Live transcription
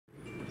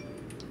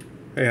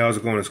Hey, how's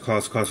it going? It's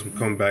Klaus Custom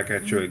coming back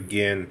at you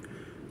again.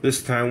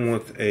 This time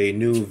with a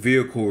new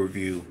vehicle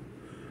review.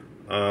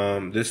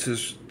 This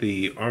is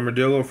the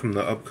Armadillo from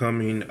the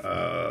upcoming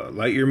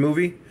Lightyear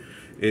movie.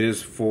 It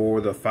is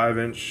for the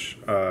 5-inch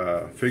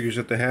figures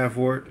that they have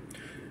for it.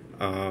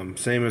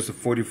 Same as the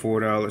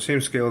 $44,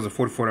 same scale as the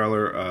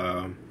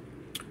 $44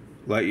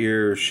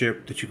 Lightyear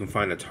ship that you can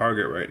find at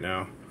Target right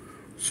now.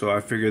 So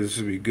I figured this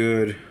would be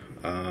good.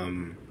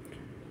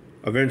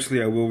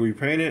 Eventually I will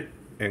repaint it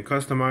and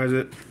customize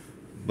it,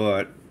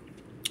 but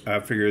I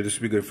figured this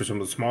would be good for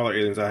some of the smaller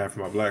aliens I have for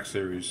my Black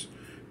Series,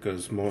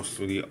 because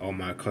mostly all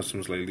my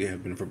customs lately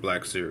have been for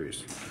Black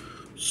Series.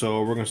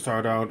 So we're going to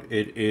start out.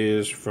 It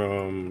is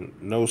from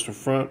nose to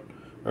front,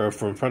 or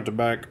from front to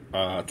back,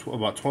 about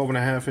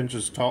 12.5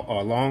 inches tall,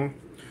 long.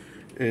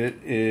 It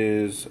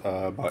is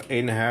about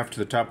 8.5 to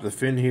the top of the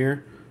fin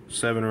here,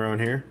 7 around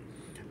here,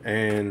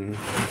 and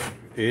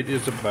it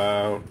is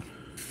about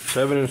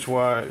 7 inches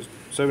wide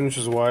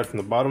from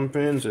the bottom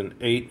fins and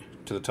 8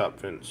 to the top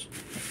fins.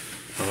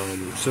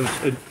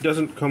 Since it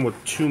doesn't come with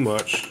too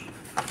much,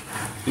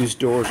 these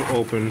doors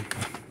open,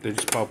 they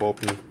just pop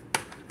open.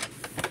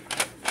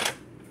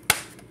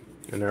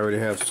 And I already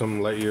have some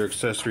Lightyear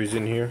accessories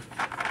in here.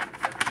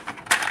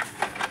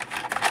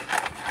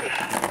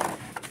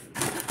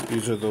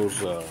 These are those,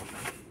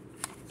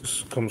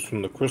 this comes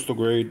from the crystal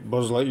grade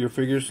Buzz Lightyear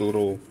figures, the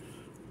little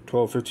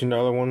 $12,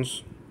 $15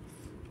 ones.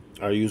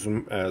 I use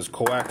them as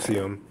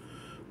coaxium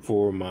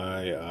for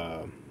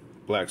my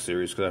Black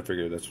Series, because I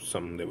figured that's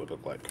something they would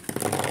look like.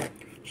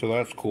 So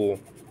that's cool.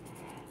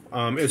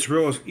 It's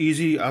real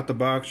easy out the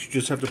box. You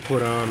just have to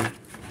put on,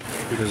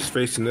 because it's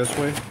facing this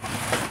way,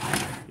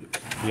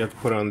 you have to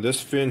put on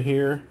this fin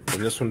here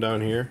and this one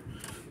down here.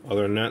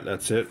 Other than that,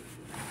 that's it.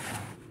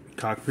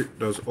 Cockpit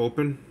does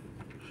open.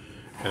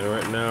 And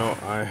right now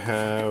I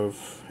have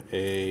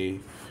a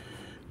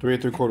 3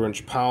 3/4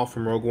 inch PAL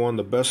from Rogue One,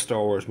 the best Star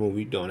Wars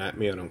movie. Don't at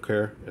me, I don't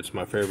care. It's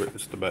my favorite,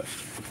 it's the best.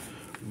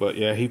 But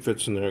yeah, he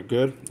fits in there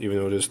good, even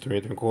though it is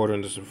 3 3/4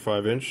 and this is a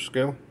 5-inch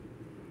scale.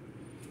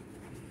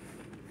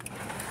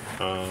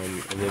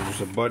 And then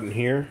there's a button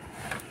here.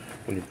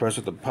 When you press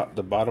it,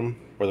 the bottom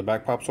or the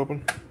back pops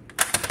open.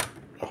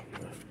 Oh,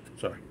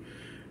 sorry.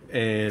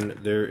 And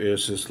there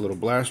is this little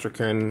blaster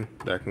cannon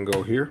that can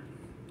go here.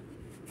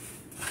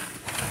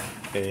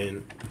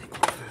 And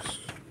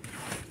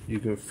you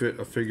can fit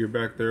a figure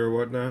back there or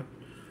whatnot.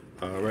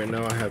 Right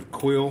now I have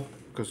Quill,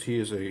 because he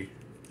is a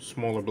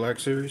smaller Black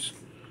Series.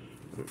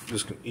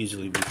 This can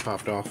easily be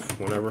popped off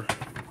whenever.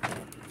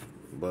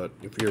 But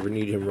if you ever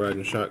need him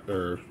riding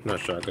not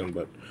shotgun,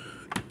 but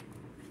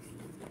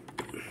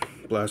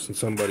blasting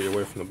somebody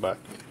away from the back,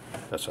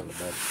 that sounded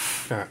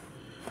bad.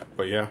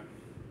 But yeah.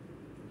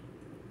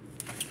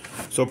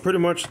 So pretty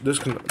much this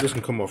can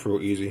come off real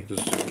easy.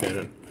 This is a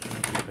cannon,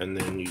 and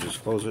then you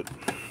just close it.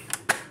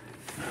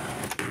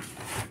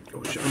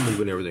 Oh shit, I'm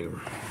moving everything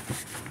around.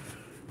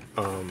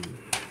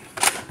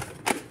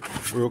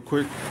 Real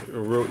quick, a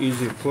real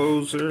easy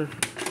closer.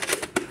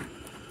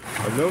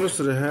 I've noticed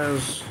that it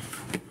has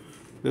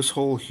this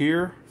hole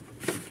here,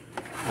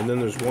 and then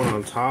there's one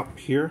on top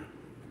here.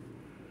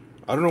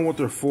 I don't know what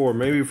they're for.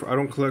 Maybe I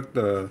don't collect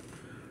the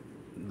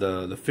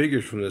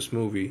figures from this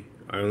movie.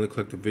 I only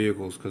collect the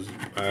vehicles, because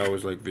I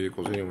always like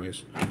vehicles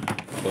anyways.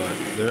 But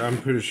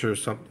I'm pretty sure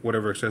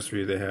whatever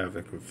accessory they have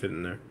that can fit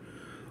in there.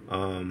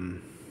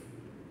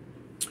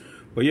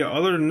 But yeah,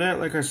 other than that,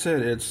 like I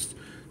said, it's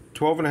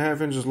 12.5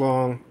 inches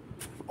long,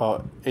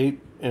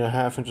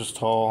 8.5 inches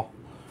tall,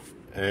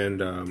 and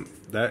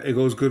that it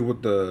goes good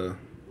with the,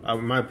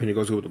 in my opinion, it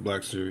goes good with the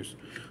Black Series.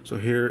 So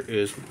here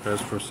is,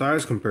 as for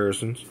size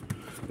comparisons,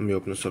 let me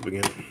open this up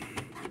again.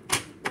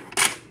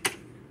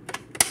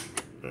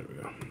 There we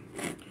go.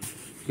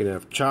 You're gonna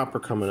have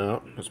Chopper coming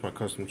out. That's my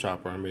custom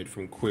chopper I made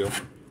from Quill.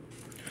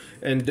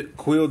 And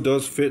Quill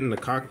does fit in the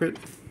cockpit,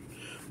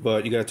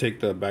 but you gotta take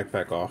the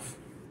backpack off.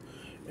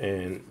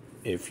 And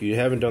if you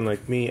haven't done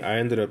like me, I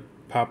ended up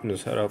popping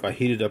his head off. I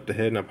heated up the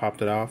head and I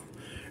popped it off,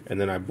 and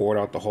then I bored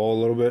out the hole a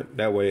little bit.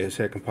 That way his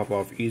head can pop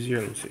off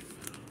easier. Let me see.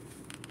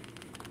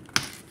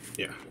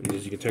 Yeah,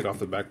 you can take off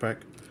the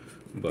backpack,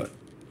 but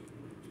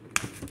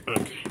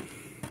okay.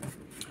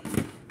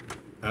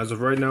 As of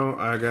right now,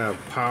 I got a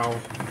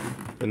PAL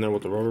in there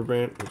with the rubber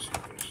band. Let's see.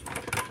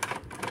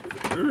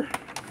 Okay.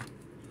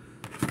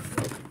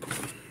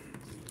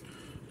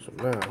 So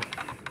now,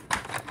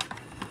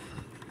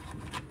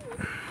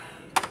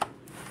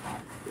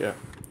 yeah,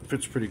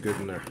 fits pretty good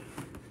in there.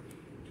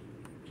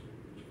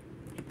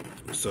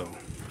 So,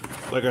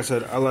 like I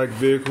said, I like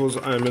vehicles.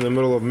 I'm in the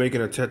middle of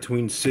making a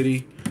Tatooine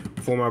City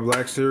for my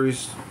Black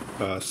Series,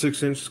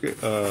 6-inch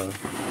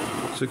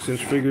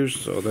figures.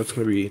 So that's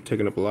going to be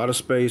taking up a lot of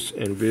space,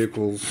 and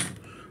vehicles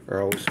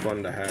are always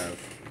fun to have.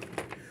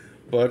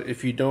 But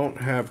if you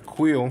don't have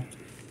Quill,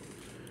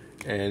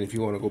 and if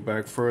you want to go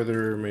back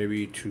further,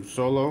 maybe to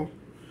Solo,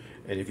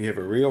 and if you have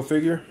a real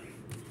figure,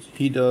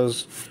 he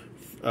does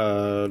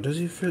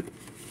he fit?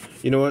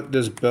 You know what?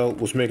 This belt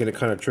was making it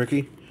kind of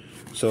tricky.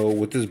 So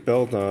with this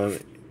belt on,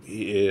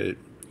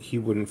 he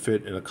wouldn't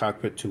fit in a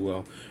cockpit too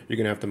well. You're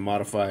gonna have to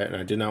modify it, and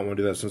I did not want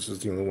to do that since it's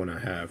the only one I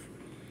have.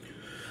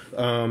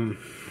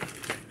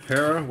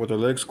 Hera with her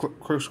legs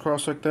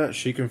crisscrossed like that,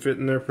 she can fit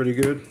in there pretty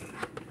good.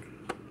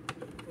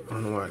 I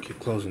don't know why I keep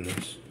closing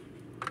this,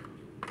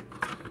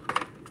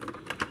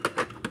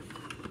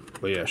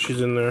 but yeah,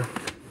 she's in there,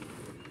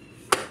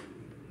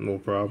 no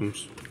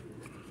problems.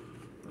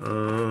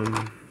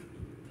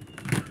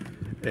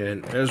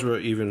 And Ezra,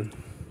 even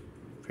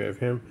if you have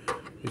him,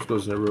 he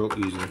goes in there real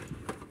easy.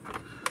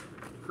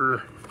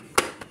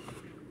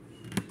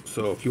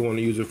 So if you want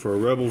to use it for a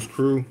Rebels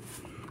crew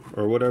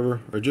or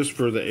whatever, or just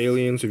for the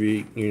aliens, if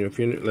you know, if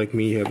you're like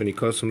me, you have any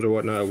customs or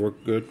whatnot, it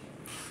work good.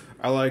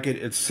 I like it.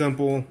 It's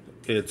simple.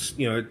 It's,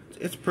 you know,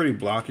 it's pretty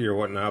blocky or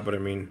whatnot, but I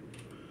mean,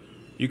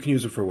 you can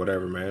use it for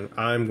whatever, man.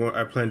 I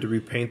plan to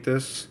repaint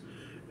this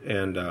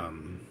and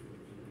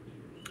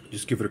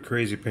just give it a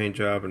crazy paint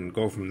job and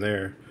go from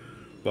there.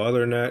 But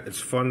other than that, it's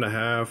fun to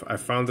have. I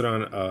found it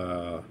on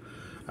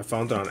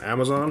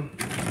Amazon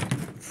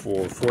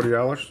for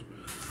 $40.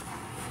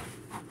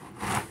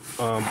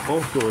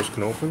 Both doors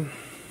can open.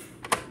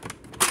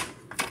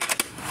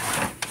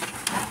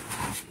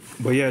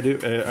 But yeah,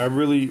 dude, I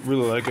really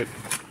like it.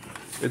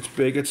 It's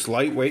big. It's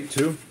lightweight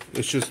too.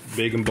 It's just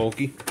big and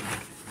bulky.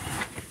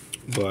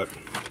 But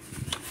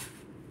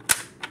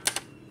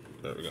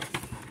there we go.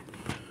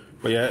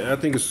 But yeah, I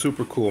think it's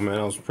super cool, man.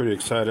 I was pretty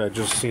excited. I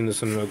just seen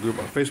this in a group,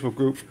 a Facebook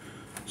group.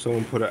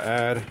 Someone put an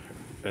ad,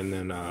 and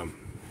then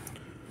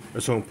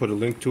or someone put a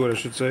link to it, I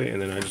should say,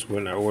 and then I just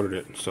went and I ordered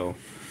it. So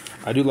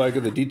I do like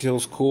it. The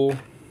detail's cool.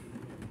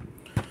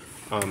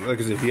 Like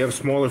I said, if you have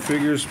smaller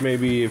figures,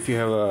 maybe if you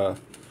have a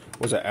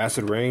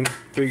Acid Rain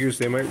figures,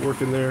 they might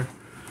work in there.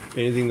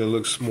 Anything that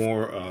looks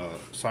more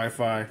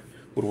sci-fi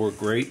would work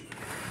great.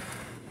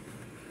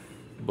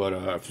 But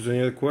if there's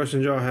any other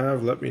questions y'all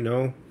have, let me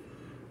know.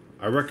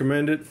 I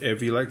recommend it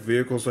if you like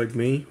vehicles like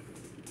me.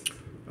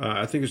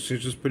 I think it's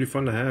just pretty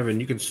fun to have, and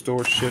you can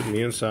store shit in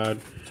the inside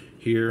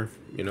here,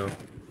 you know.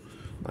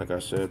 Like I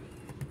said,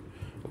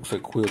 looks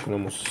like Quill can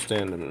almost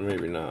stand them,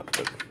 maybe not,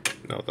 but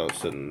not without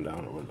sitting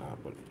down or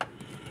whatnot. But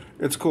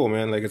it's cool,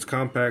 man. Like, it's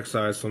compact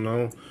size, so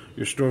no,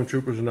 your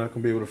stormtroopers are not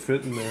gonna be able to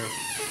fit in there.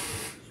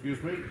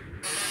 Excuse me.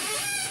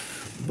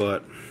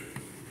 But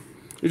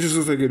it just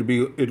looks like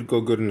it'd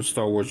go good in the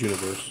Star Wars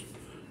universe.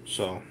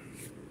 So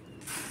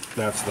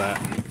that's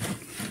that.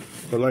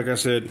 But like I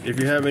said, if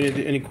you have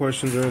any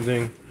questions or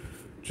anything,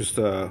 just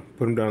put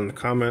them down in the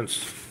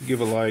comments. Give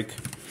a like,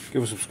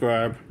 give a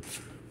subscribe.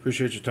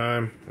 Appreciate your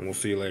time, and we'll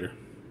see you later.